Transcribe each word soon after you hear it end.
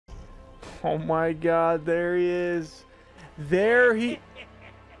Oh my god, there he is. There he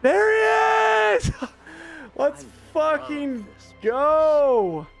is! Let's fucking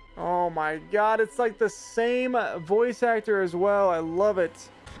go! Oh my god, it's like the same voice actor as well. I love it.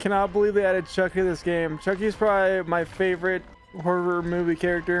 Cannot believe they added Chucky to this game. Chucky's probably my favorite horror movie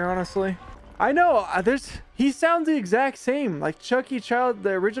character, honestly. I know, he sounds the exact same. Like Chucky the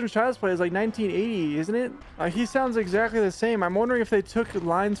original Child's Play is like 1980, isn't it? He sounds exactly the same. I'm wondering if they took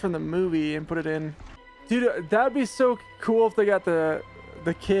lines from the movie and put it in. Dude, that would be so cool if they got the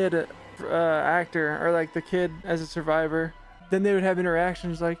kid actor, or like the kid as a survivor. Then they would have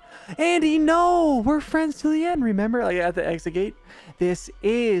interactions like, Andy, no, we're friends till the end, remember? Like at the exit gate. This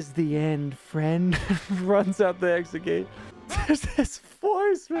is the end, friend. Runs out the exit gate. There's this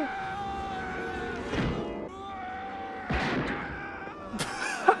voice, man.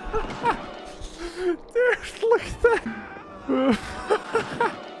 Dude, look at that.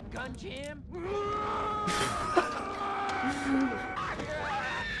 Gun jam.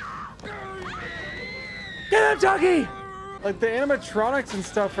 Get him, Chucky! Like the animatronics and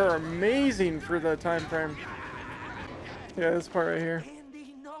stuff are amazing for the time frame. Yeah, this part right here.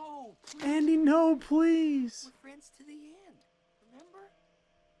 Andy, no. Andy, no, please. We're friends to the end. Remember?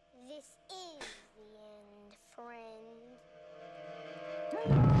 This is the end, friend.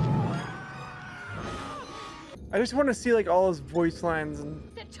 I just want to see like all his voice lines and.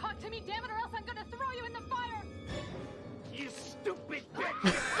 Then talk to me, damn it, or else I'm gonna throw you in the fire. You stupid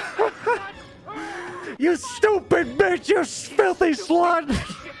bitch. You stupid bitch! You filthy slut! You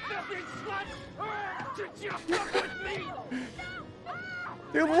filthy slut. Did you fuck with me?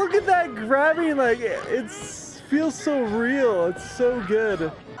 Dude, look at that grabbing! Like it feels so real. It's so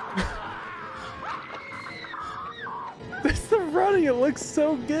good. This the running. It looks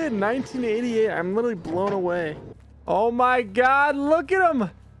so good. 1988. I'm literally blown away. Oh my god! Look at him!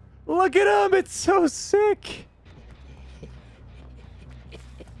 Look at him! It's so sick.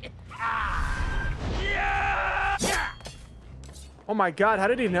 Oh my god, how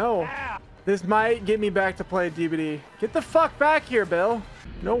did he know? This might get me back to play DBD. Get the fuck back here, Bill.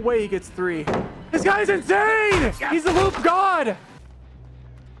 No way he gets 3. This guy's insane! He's a loop god!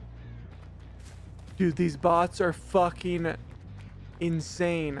 Dude, these bots are fucking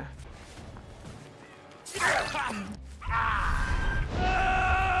insane. Stop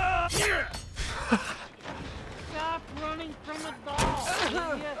running from the doll.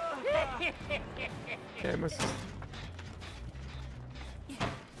 Okay, I must...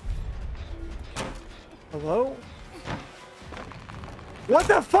 Hello? What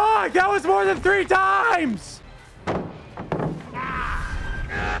the fuck? That was more than 3 times!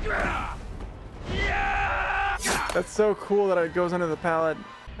 That's so cool that it goes under the pallet.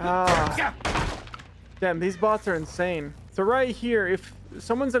 Ah. Damn, these bots are insane. So right here, if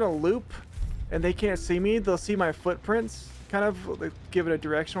someone's in a loop and they can't see me, they'll see my footprints, kind of like, give it a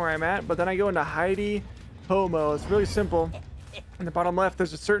direction where I'm at. But then I go into Heidi Homo. It's really simple. In the bottom left,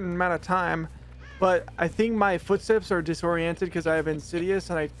 there's a certain amount of time. But I think my footsteps are disoriented because I have Insidious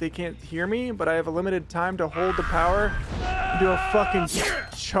and they can't hear me. But I have a limited time to hold the power and do a fucking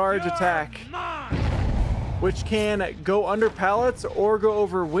charge attack, which can go under pallets or go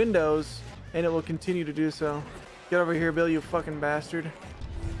over windows, and it will continue to do so. Get over here, Bill, you fucking bastard.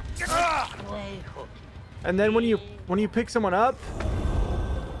 And then when you pick someone up,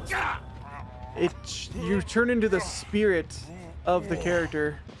 you turn into the spirit of the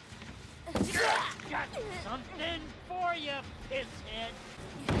character. Got something for you, pisshead.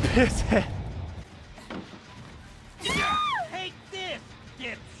 Pisshead. Take this,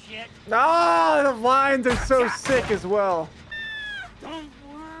 dipshit. Ah, the lines are so sick as well. Don't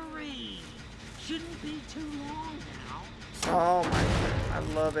worry. Shouldn't be too long now. Oh my god, I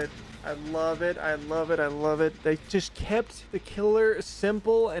love it. I love it. I love it. I love it. They just kept the killer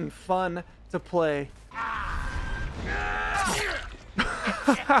simple and fun to play.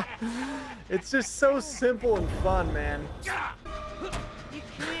 It's just so simple and fun, man.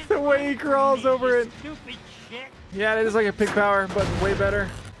 The way he crawls over it. Stupid shit. Yeah, it is like a pig power, but way better.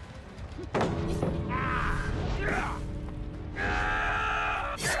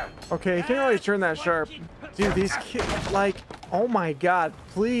 Okay, you can't really turn that sharp. Dude, these kids, like, oh my god,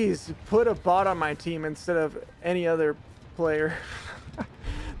 please put a bot on my team instead of any other player.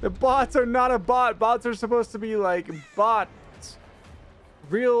 The bots are not a bot. Bots are supposed to be like bots.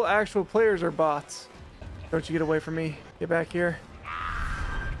 Real actual players are bots. Don't you get away from me. Get back here.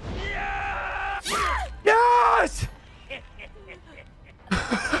 Yes!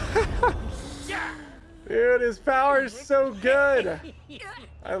 Dude, his power is so good.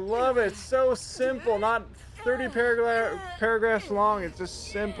 I love it. It's so simple. Not 30 paragraphs long. It's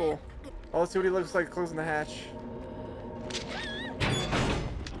just simple. Oh, let's see what he looks like closing the hatch.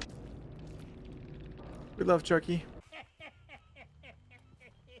 We love Chucky.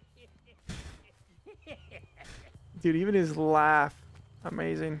 Dude, even his laugh.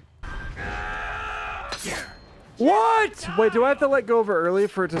 Amazing. What? Wait, do I have to let go of it early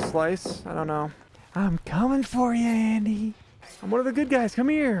for it to slice? I don't know. I'm coming for you, Andy. I'm one of the good guys. Come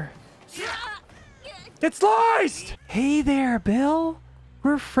here. It's sliced! Hey there, Bill.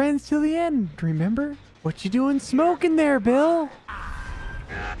 We're friends till the end, remember? What you doing smoking there, Bill?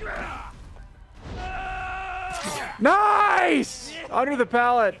 Nice! Under the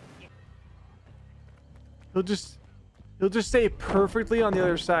pallet. He'll just stay perfectly on the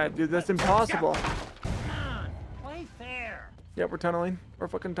other side. Dude, that's impossible. Come on, play fair. Yep, we're tunneling. We're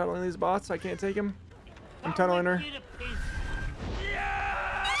fucking tunneling these bots. I can't take him. I'm tunneling her.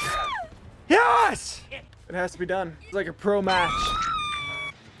 Yes! It has to be done. It's like a pro match.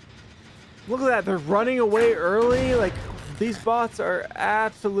 Look at that. They're running away early. Like, these bots are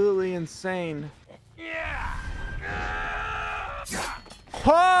absolutely insane.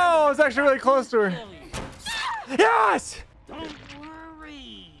 Oh, I was actually really close to her. Yes! Don't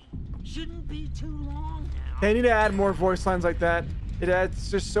worry. Shouldn't be too long now. They need to add more voice lines like that. It adds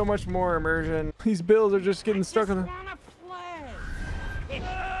just so much more immersion. These bills are just getting stuck on the...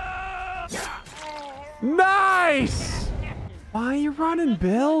 Nice! Why are you running,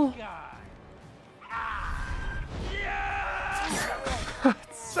 Bill?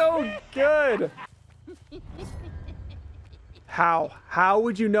 So good. How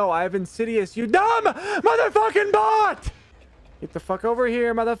would you know? I have Insidious, you dumb motherfucking bot! Get the fuck over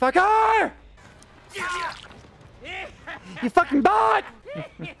here, motherfucker! You fucking bot! What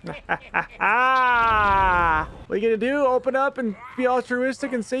are you gonna do? Open up and be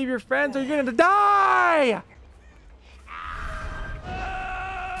altruistic and save your friends, or you're gonna die!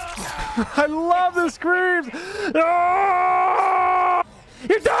 I love the screams! Ah!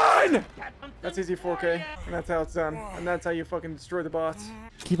 You're done! That's easy 4K, and that's how it's done. And that's how you fucking destroy the bots.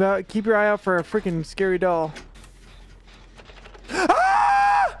 Keep your eye out for a freaking scary doll.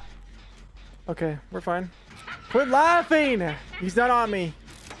 Ah! Okay, we're fine. Quit laughing! He's not on me.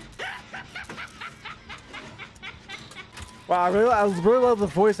 Wow, I really love the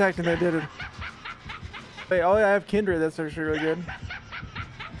voice acting they did. Wait, oh yeah, I have Kindred. That's actually really good.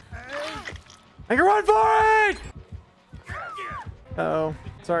 I can run for it! Uh-oh.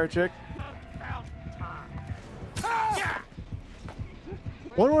 Sorry, chick.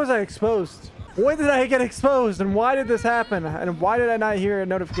 When was I exposed? When did I get exposed? And why did this happen? And why did I not hear a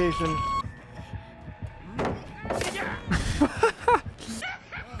notification?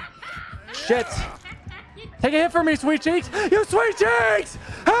 Shit. Take a hit for me, sweet cheeks. You sweet cheeks!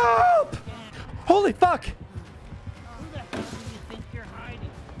 Help! Holy fuck. Who the hell do you think you're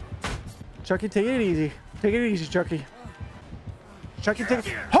hiding? Chucky, take it easy. Take it easy, Chucky. Chucky, take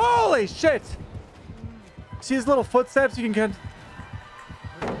it. Holy shit! See his little footsteps? You can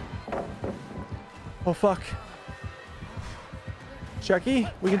Oh fuck. Chucky,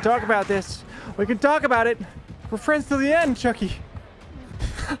 we can talk about this. We can talk about it. We're friends till the end, Chucky.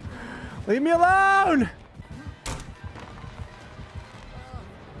 Leave me alone!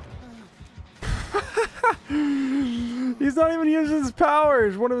 He's not even using his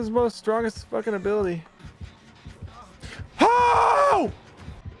powers. One of his most strongest fucking ability. Oh!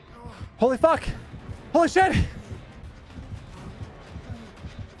 Holy fuck! Holy shit!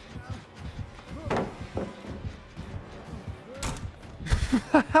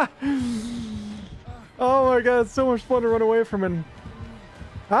 Oh my god, it's so much fun to run away from him.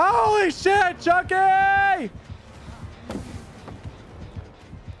 Holy shit, Chucky!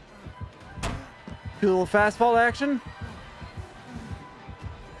 Do a little fastball action.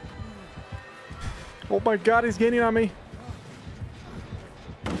 Oh my god, he's gaining on me.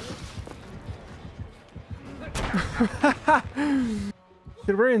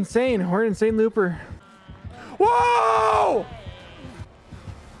 Dude, we're insane. We're an insane looper. Whoa!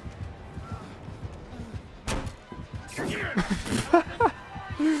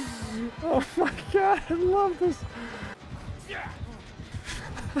 Oh my god, I love this.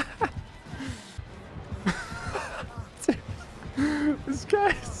 Dude, this guy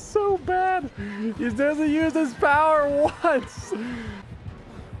is so bad. He doesn't use his power once.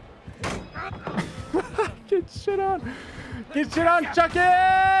 Get shit on. Get shit on,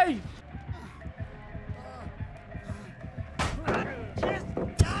 Chucky!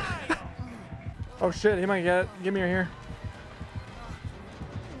 Oh shit, he might get it. Give me her here.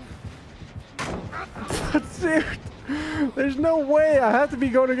 Dude, there's no way. I have to be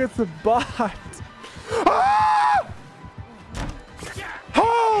going against the bot. Ah!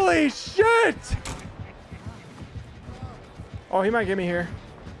 Holy Holy shit! Oh, he might get me here.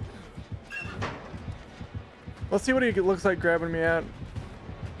 Let's see what he looks like grabbing me out.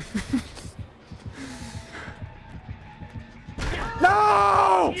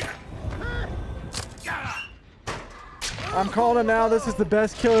 No! I'm calling it now. This is the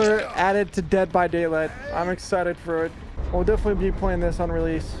best killer added to Dead by Daylight. I'm excited for it. We'll definitely be playing this on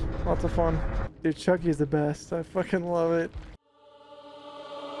release. Lots of fun. Dude, Chucky is the best. I fucking love it.